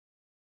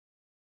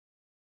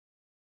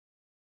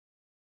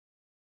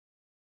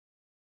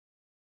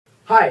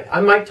Hi,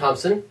 I'm Mike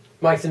Thompson,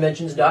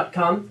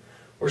 Mike'sInventions.com.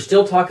 We're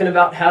still talking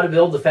about how to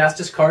build the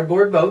fastest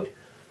cardboard boat.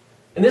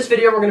 In this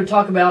video, we're going to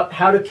talk about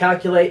how to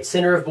calculate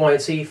center of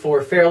buoyancy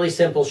for fairly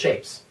simple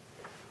shapes.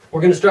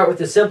 We're going to start with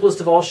the simplest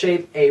of all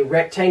shape, a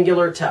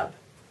rectangular tub.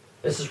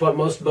 This is what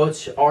most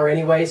boats are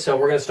anyway, so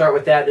we're going to start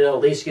with that and it'll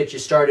at least get you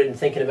started in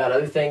thinking about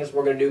other things.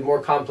 We're going to do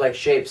more complex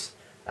shapes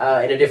in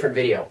a different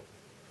video.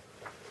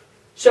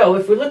 So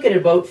if we look at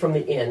a boat from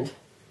the end,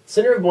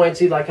 center of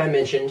buoyancy, like I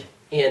mentioned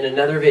in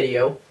another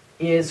video,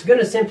 is going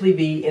to simply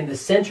be in the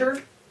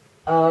center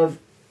of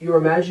your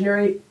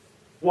imaginary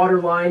water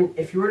line.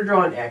 If you were to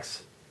draw an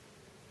X,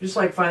 just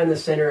like find the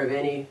center of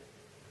any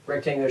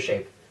rectangular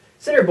shape,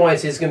 center of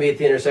buoyancy is going to be at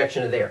the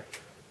intersection of there.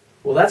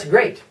 Well, that's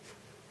great,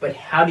 but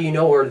how do you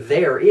know where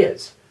there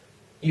is?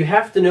 You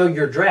have to know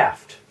your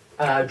draft.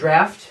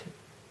 Draft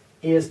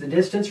is the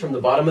distance from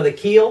the bottom of the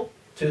keel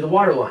to the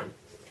water line.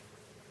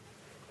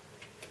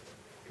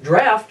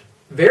 Draft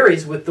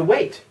varies with the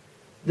weight.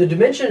 The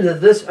dimensions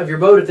of your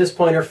boat at this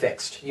point are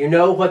fixed. You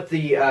know what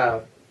the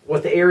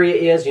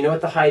area is, you know what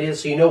the height is,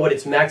 so you know what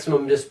its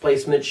maximum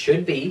displacement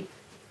should be.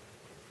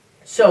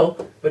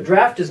 But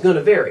draft is going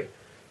to vary.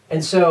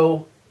 And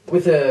so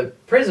with a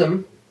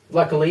prism,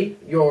 luckily,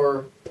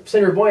 your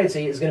center of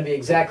buoyancy is going to be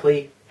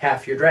exactly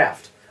half your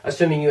draft,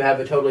 assuming you have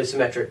a totally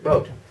symmetric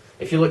boat.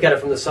 If you look at it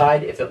from the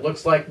side, if it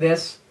looks like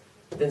this,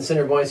 then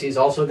center of buoyancy is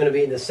also going to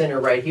be in the center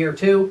right here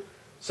too,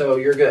 so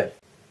you're good.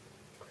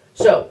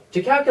 So,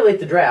 to calculate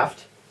the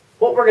draft,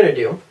 what we're going to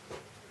do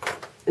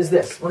is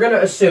this. We're going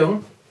to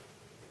assume,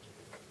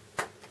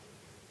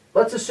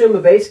 let's assume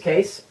a base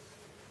case.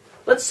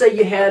 Let's say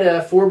you had a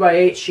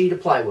 4x8 sheet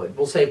of plywood.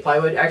 We'll say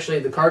plywood.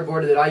 Actually, the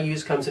cardboard that I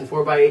use comes in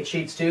 4x8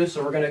 sheets too,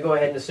 so we're going to go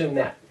ahead and assume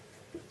that.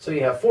 So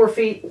you have 4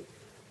 feet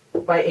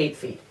by 8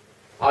 feet.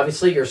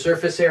 Obviously, your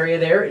surface area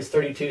there is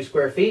 32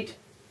 square feet.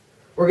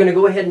 We're going to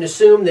go ahead and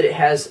assume that it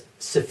has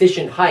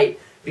sufficient height,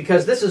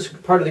 because this is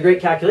part of the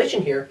great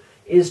calculation here,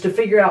 is to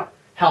figure out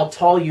how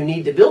tall you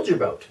need to build your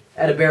boat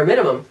at a bare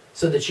minimum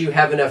so that you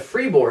have enough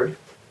freeboard.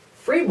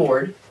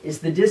 Freeboard is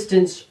the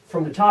distance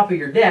from the top of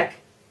your deck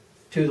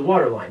to the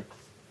water line.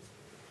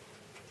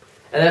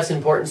 And that's an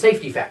important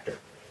safety factor.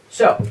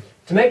 So,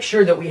 to make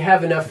sure that we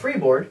have enough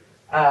freeboard,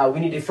 we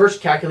need to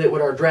first calculate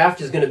what our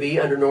draft is going to be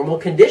under normal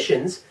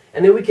conditions,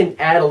 and then we can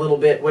add a little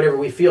bit, whatever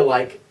we feel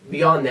like,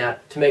 beyond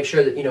that to make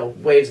sure that,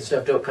 waves and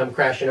stuff don't come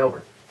crashing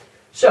over.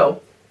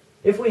 So,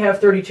 if we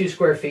have 32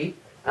 square feet,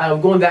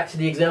 going back to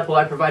the example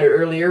I provided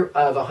earlier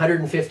of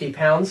 150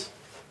 pounds,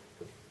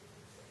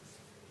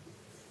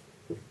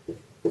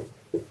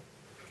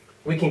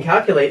 we can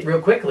calculate real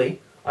quickly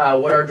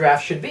what our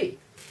draft should be.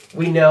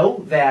 We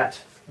know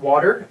that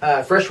water,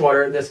 fresh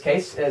water in this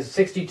case, is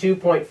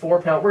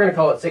 62.4 pounds. We're going to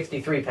call it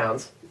 63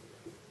 pounds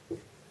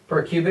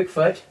per cubic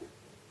foot.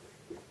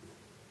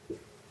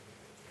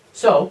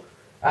 So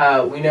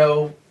we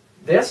know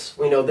this,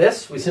 we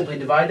simply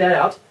divide that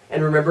out.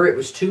 And remember, it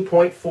was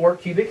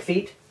 2.4 cubic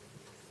feet.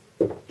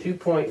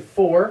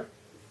 2.4.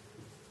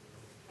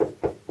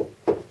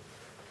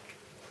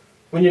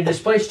 When you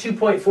displace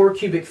 2.4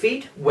 cubic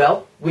feet,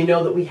 well, we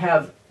know that we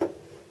have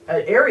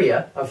an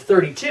area of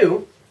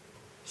 32.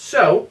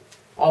 So,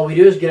 all we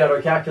do is get out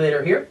our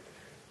calculator here.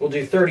 We'll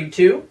do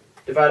 32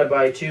 divided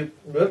by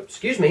cubic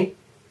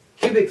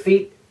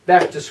feet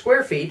back to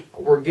square feet.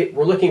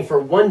 We're looking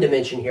for one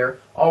dimension here.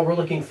 All we're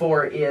looking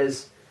for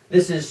is,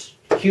 this is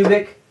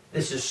cubic,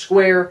 this is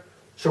square.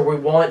 So we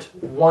want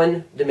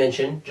one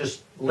dimension,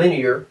 just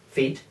linear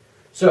feet.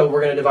 So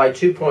we're going to divide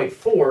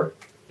 2.4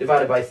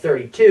 divided by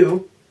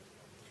 32,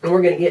 and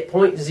we're going to get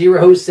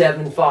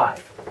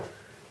 0.075.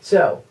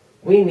 So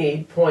we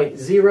need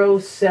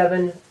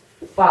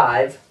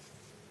 0.075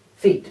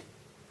 feet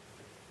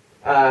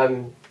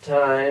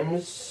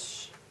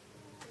times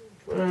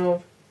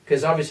 12,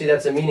 because obviously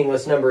that's a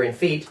meaningless number in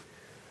feet.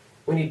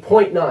 We need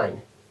 0.9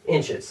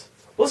 inches.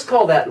 Let's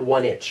call that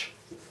 1 inch.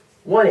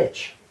 1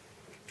 inch.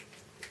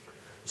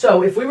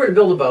 So if we were to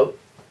build a boat,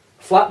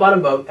 a flat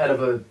bottom boat out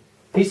of a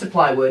piece of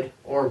plywood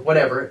or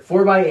whatever,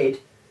 4x8,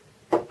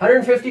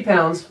 150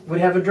 pounds would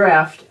have a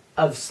draft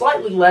of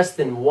slightly less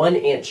than 1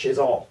 inch is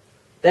all.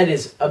 That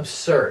is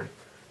absurd.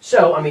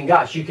 So, I mean,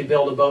 gosh, you could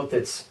build a boat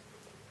that's...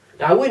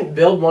 Now, I wouldn't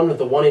build one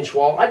with a 1 inch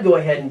wall. I'd go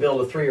ahead and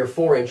build a 3 or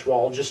 4 inch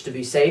wall just to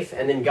be safe,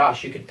 and then,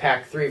 gosh, you could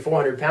pack 300 or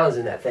 400 pounds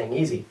in that thing,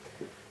 easy.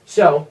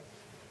 So,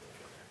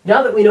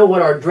 now that we know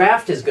what our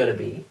draft is going to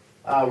be,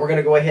 we're going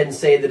to go ahead and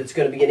say that it's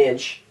going to be 1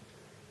 inch.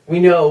 We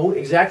know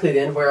exactly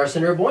then where our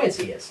center of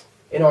buoyancy is.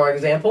 In our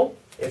example,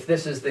 if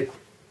this is the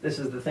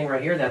thing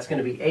right here, that's going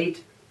to be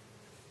 8.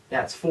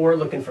 That's 4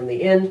 looking from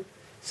the end.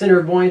 Center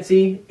of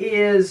buoyancy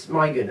is,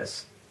 my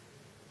goodness,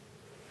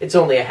 it's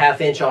only a ½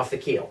 inch off the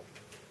keel.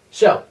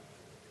 So,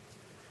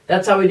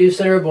 that's how we do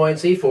center of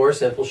buoyancy for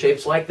simple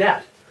shapes like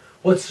that.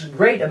 What's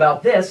great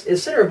about this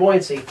is center of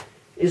buoyancy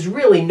is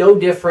really no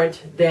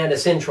different than a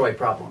centroid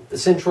problem. The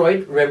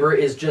centroid, remember,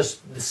 is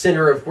just the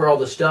center of where all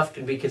the stuff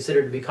can be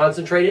considered to be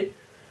concentrated.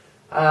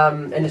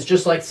 And it's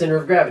just like center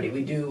of gravity.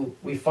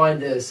 We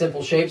find the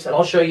simple shapes, and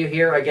I'll show you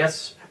here, I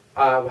guess,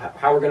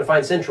 how we're going to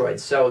find centroids.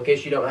 So in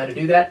case you don't know how to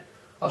do that,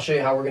 I'll show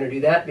you how we're going to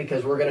do that,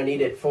 because we're going to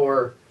need it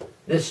for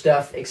this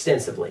stuff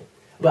extensively.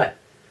 But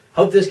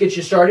hope this gets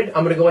you started.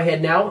 I'm going to go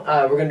ahead now.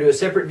 We're going to do a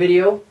separate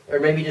video, or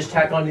maybe just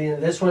tack on to the end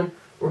of this one.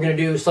 We're going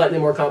to do slightly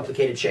more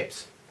complicated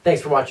shapes.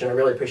 Thanks for watching. I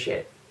really appreciate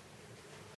it.